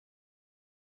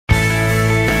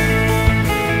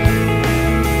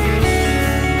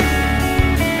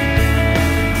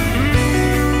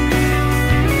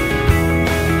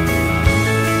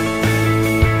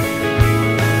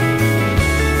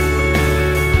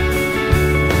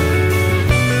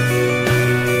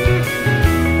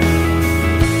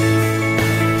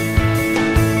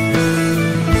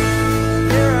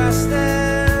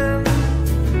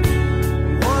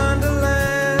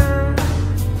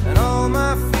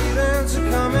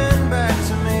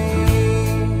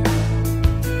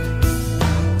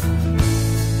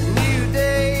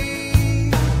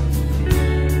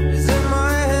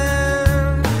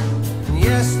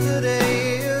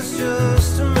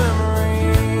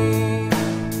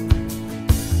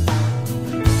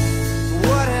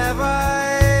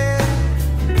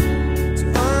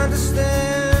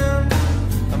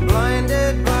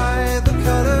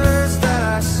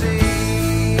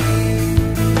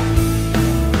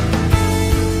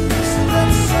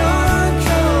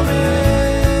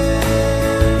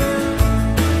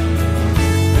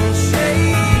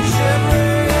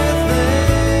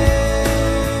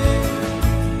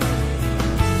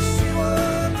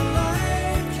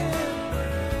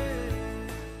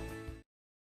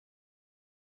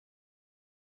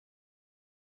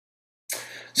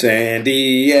San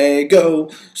Diego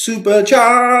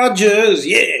Superchargers,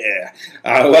 yeah!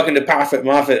 Welcome to Prophet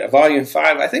Moffatt, Volume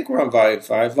 5. I think we're on Volume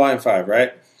 5. Volume 5,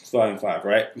 right? It's Volume 5,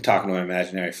 right? I'm talking to my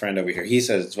imaginary friend over here. He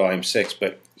says it's Volume 6,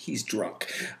 but he's drunk.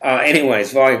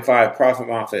 Anyways, Volume 5, Prophet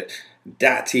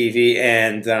Moffatt.tv.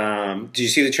 And did you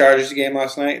see the Chargers game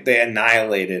last night? They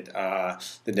annihilated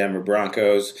the Denver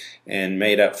Broncos and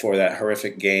made up for that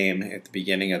horrific game at the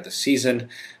beginning of the season.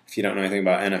 If you don't know anything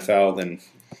about NFL, then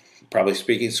probably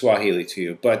speaking Swahili to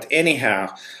you. But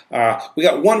anyhow, we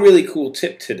got one really cool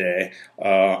tip today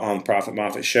on the Prophet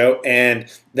Moffatt Show, and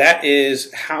that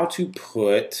is how to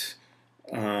put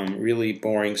really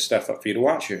boring stuff up for you to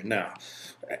watch here. Now,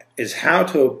 is how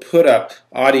to put up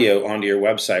audio onto your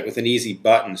website with an easy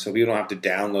button so you don't have to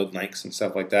download links and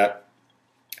stuff like that.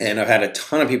 And I've had a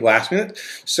ton of people ask me that,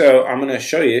 so I'm going to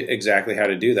show you exactly how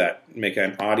to do that. Make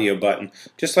an audio button,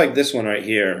 just like this one right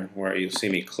here, where you'll see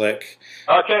me click.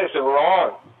 Okay, so we're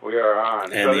on. We are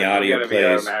on. And so the audio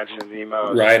plays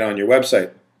mode. Right on your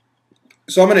website.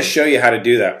 So I'm going to show you how to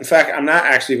do that. In fact, I'm not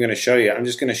actually going to show you. I'm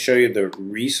just going to show you the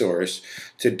resource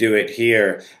to do it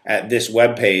here at this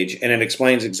web page, and it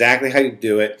explains exactly how you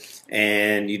do it.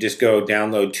 And you just go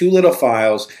download 2 little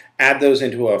files, add those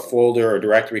into a folder or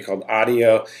directory called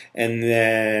audio, and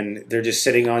then they're just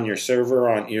sitting on your server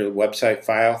on your website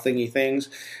file thingy things.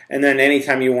 And then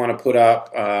anytime you want to put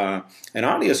up an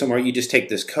audio somewhere, you just take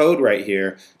this code right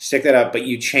here, stick that up, but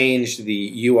you change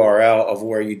the URL of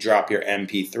where you drop your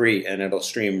MP3, and it'll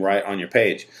stream right on your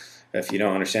page. If you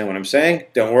don't understand what I'm saying,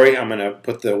 don't worry. I'm going to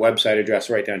put the website address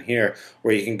right down here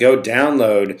where you can go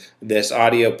download this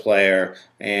audio player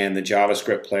and the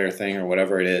JavaScript player thing or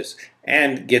whatever it is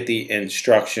and get the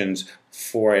instructions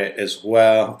for it as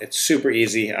well. It's super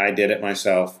easy. I did it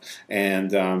myself.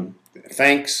 And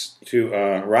thanks to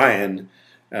Ryan,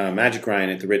 Magic Ryan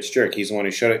at The Rich Jerk. He's the one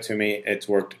who showed it to me. It's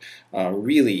worked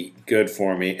really good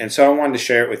for me. And so I wanted to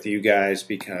share it with you guys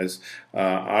because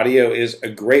audio is a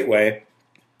great way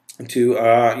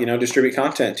to distribute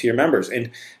content to your members. And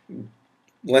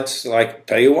let's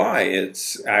tell you why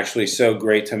it's actually so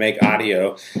great to make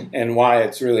audio and why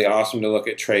it's really awesome to look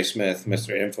at Trey Smith,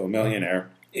 Mr. Info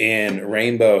Millionaire, in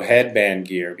rainbow headband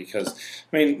gear. Because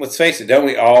I mean, let's face it, don't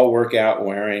we all work out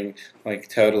wearing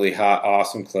totally hot,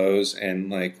 awesome clothes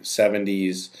and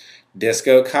 70s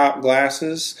disco cop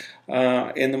glasses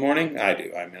in the morning? I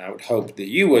do. I mean, I would hope that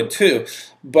you would too.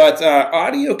 But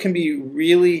audio can be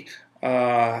really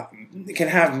it can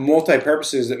have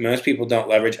multi-purposes that most people don't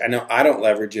leverage. I know I don't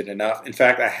leverage it enough. In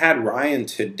fact, I had Ryan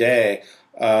today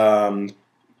on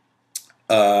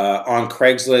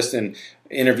Craigslist and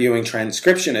interviewing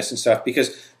transcriptionists and stuff,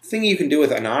 because the thing you can do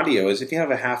with an audio is if you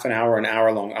have a half an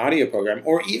hour-long audio program,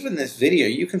 or even this video,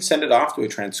 you can send it off to a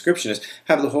transcriptionist,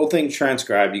 have the whole thing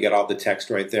transcribed, you get all the text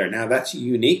right there. Now that's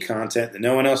unique content that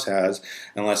no one else has,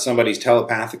 unless somebody's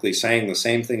telepathically saying the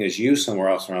same thing as you somewhere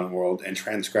else around the world and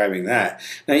transcribing that.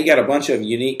 Now you got a bunch of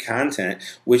unique content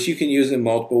which you can use in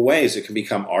multiple ways. It can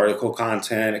become article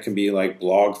content, it can be like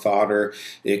blog fodder,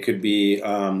 it could be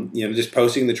just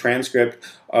posting the transcript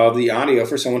of the audio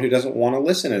for someone who doesn't want to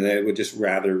listen and they would just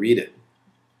rather read it.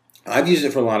 I've used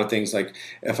it for a lot of things. Like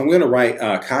if I'm going to write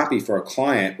a copy for a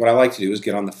client, what I like to do is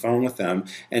get on the phone with them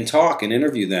and talk and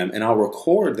interview them, and I'll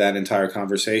record that entire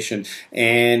conversation.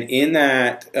 And in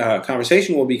that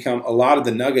conversation will become a lot of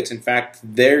the nuggets. In fact,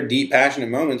 their deep, passionate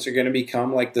moments are going to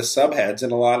become like the subheads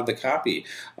in a lot of the copy.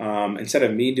 Instead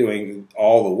of me doing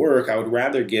all the work, I would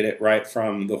rather get it right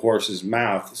from the horse's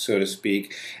mouth, so to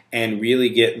speak, and really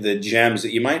get the gems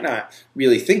that you might not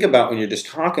really think about when you're just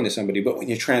talking to somebody, but when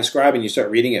you transcribe and you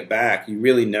start reading it back, you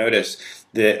really notice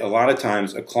that a lot of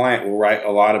times a client will write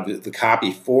a lot of the copy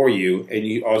for you,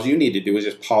 and all you need to do is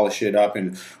just polish it up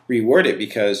and reword it,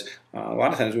 because a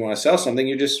lot of times we want to sell something,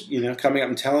 you're just coming up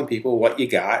and telling people what you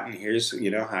got, and here's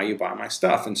how you buy my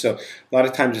stuff. And so a lot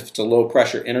of times if it's a low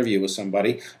pressure interview with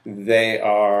somebody, they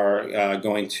are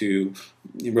going to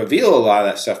reveal a lot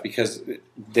of that stuff because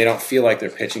they don't feel like they're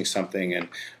pitching something.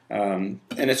 And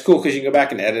it's cool because you can go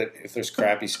back and edit if there's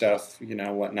crappy stuff,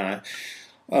 whatnot.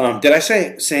 Did I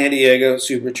say San Diego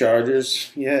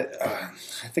Superchargers yet?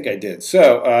 I think I did.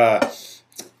 So,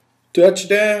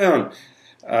 touchdown.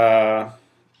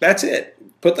 That's it.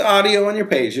 Put the audio on your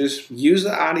pages. Use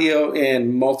the audio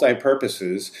in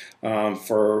multi-purposes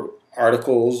for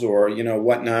articles or,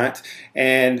 whatnot.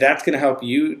 And that's going to help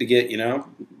you to get,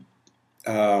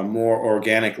 more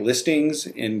organic listings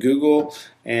in Google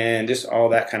and just all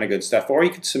that kind of good stuff. Or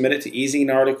you could submit it to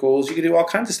e-zine articles. You could do all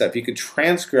kinds of stuff. You could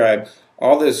transcribe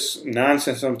all this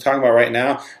nonsense I'm talking about right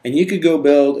now, and you could go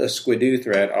build a Squidoo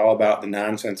thread all about the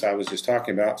nonsense I was just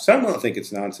talking about. Some don't think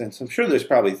it's nonsense. I'm sure there's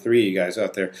probably 3 of you guys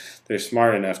out there that are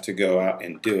smart enough to go out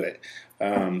and do it.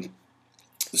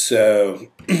 So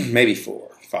maybe 4,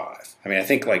 5. I mean, I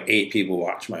think like 8 people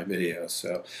watch my videos.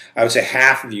 So I would say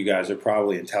half of you guys are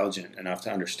probably intelligent enough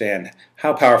to understand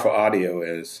how powerful audio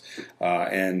is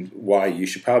and why you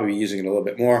should probably be using it a little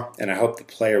bit more. And I hope the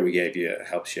player we gave you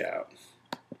helps you out.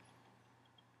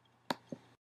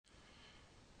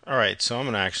 Alright, so I'm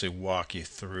going to actually walk you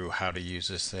through how to use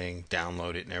this thing,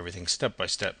 download it and everything step by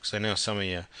step, because I know some of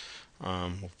you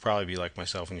will probably be like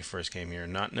myself when you first came here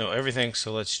and not know everything,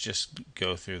 so let's just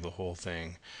go through the whole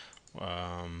thing.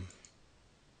 Let's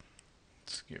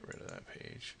get rid of that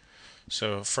page.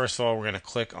 So first of all, we're going to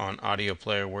click on Audio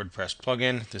Player WordPress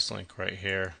plugin, this link right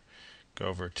here, go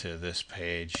over to this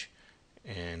page,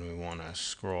 and we want to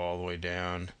scroll all the way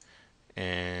down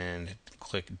and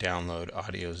click Download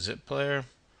Audio Zip Player.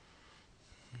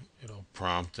 It'll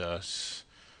prompt us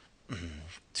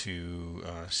to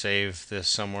save this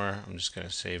somewhere. I'm just going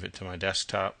to save it to my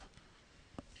desktop.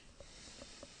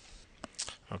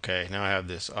 Okay, now I have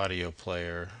this audio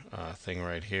player thing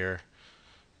right here,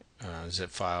 zip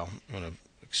file. I'm going to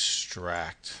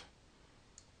extract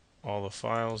all the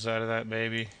files out of that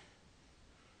baby.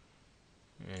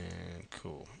 And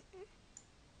cool.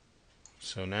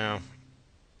 So now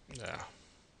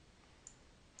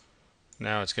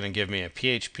it's going to give me a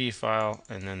PHP file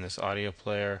and then this audio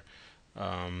player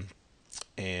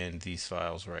and these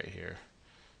files right here.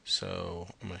 So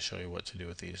I'm going to show you what to do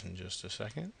with these in just a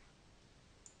second.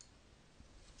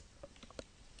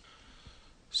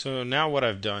 So now what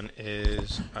I've done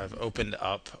is I've opened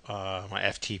up my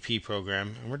FTP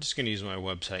program, and we're just going to use my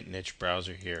website niche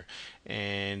browser here.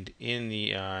 And in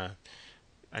the I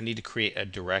need to create a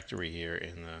directory here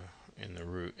in the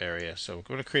root area. So I'm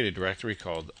going to create a directory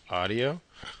called audio,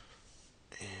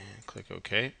 and click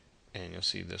OK, and you'll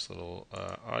see this little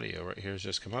audio right here has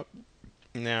just come up.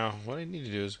 Now what I need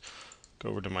to do is go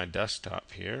over to my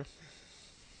desktop here.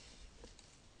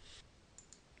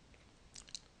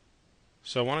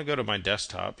 So I want to go to my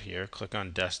desktop here, click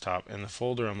on desktop, and the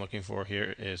folder I'm looking for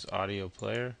here is audio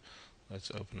player.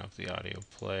 Let's open up the audio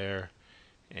player,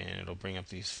 and it'll bring up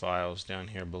these files down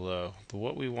here below. But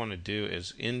what we want to do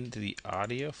is into the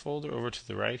audio folder over to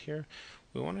the right here,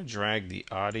 we want to drag the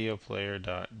audio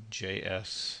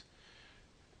player.js,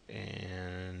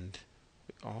 and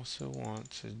we also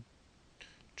want to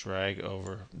drag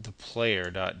over the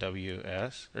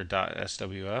player.ws or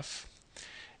 .swf.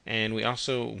 And we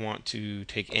also want to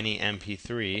take any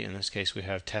MP3. In this case, we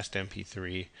have test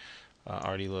MP3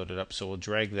 already loaded up, so we'll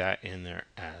drag that in there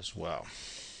as well.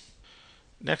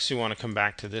 Next, we want to come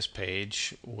back to this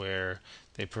page where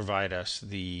they provide us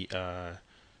the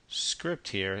script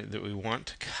here that we want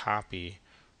to copy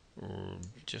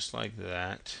just like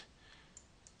that.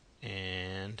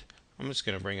 And I'm just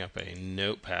going to bring up a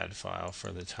notepad file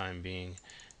for the time being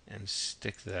and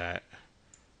stick that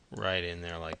right in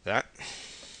there like that.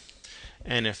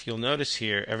 And if you'll notice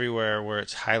here, everywhere where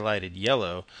it's highlighted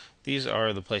yellow, these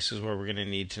are the places where we're going to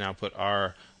need to now put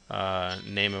our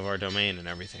name of our domain and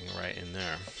everything right in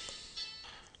there.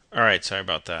 Alright, sorry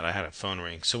about that. I had a phone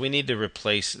ring. So we need to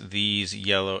replace these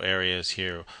yellow areas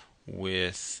here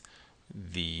with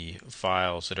the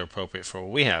files that are appropriate for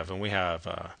what we have. And we have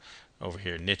over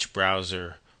here niche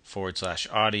browser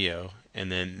 /audio,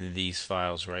 and then these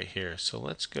files right here. So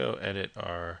let's go edit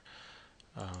our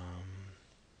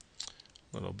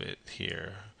little bit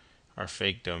here. Our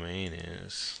fake domain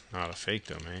is not a fake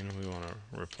domain. We want to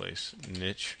replace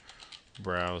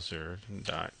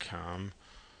nichebrowser.com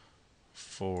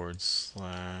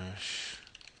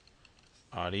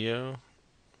 /audio,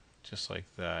 just like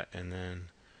that. And then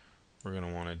we're going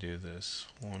to want to do this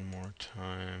one more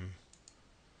time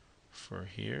for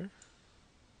here.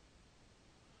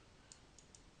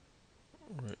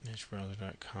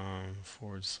 nichebrowser.com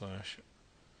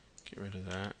 / get rid of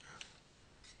that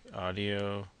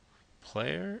audio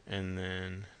player, and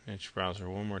then niche browser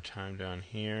one more time down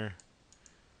here.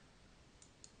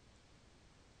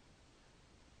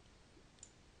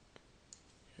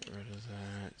 Get rid of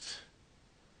that,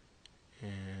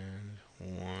 and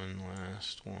one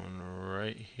last one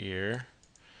right here.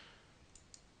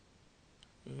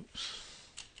 Oops.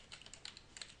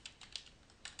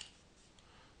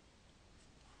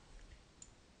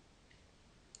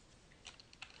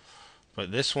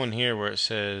 But this one here where it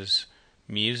says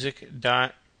music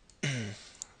dot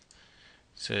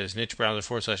says niche browser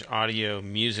 /audio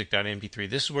music.mp3.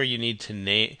 This is where you need to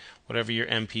name whatever your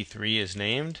mp3 is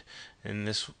named. In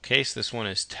this case, this one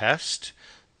is test.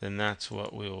 then that's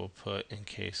what we will put in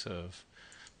case of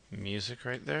music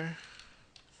right there.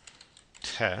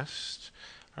 Test.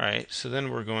 Alright, so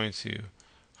then we're going to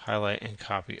highlight and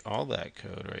copy all that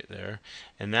code right there,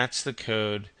 and that's the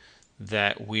code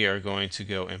that we are going to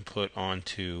go and put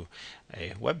onto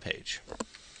a web page.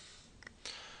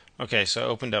 Okay, so I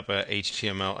opened up a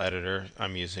HTML editor.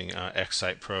 I'm using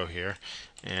Xsite Pro here,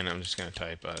 and I'm just going to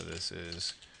type this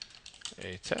is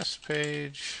a test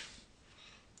page.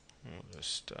 We'll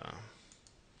just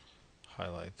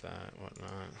highlight that,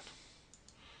 whatnot.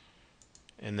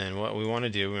 And then what we want to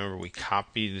do, remember we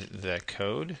copied the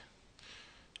code,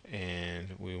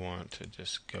 and we want to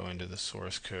just go into the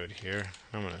source code here.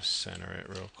 I'm going to center it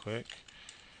real quick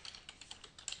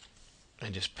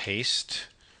and just paste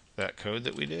that code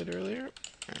that we did earlier,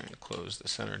 and close the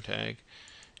center tag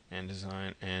and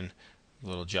design and a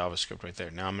little JavaScript right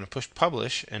there. Now I'm going to push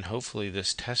publish, and hopefully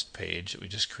this test page that we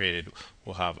just created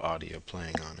will have audio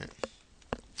playing on it.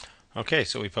 Okay,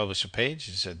 so we published a page.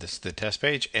 It said this is the test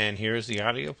page, and here's the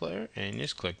audio player, and you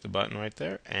just click the button right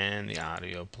there and the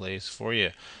audio plays for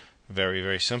you. Very,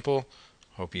 very simple.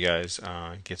 Hope you guys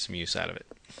get some use out of it.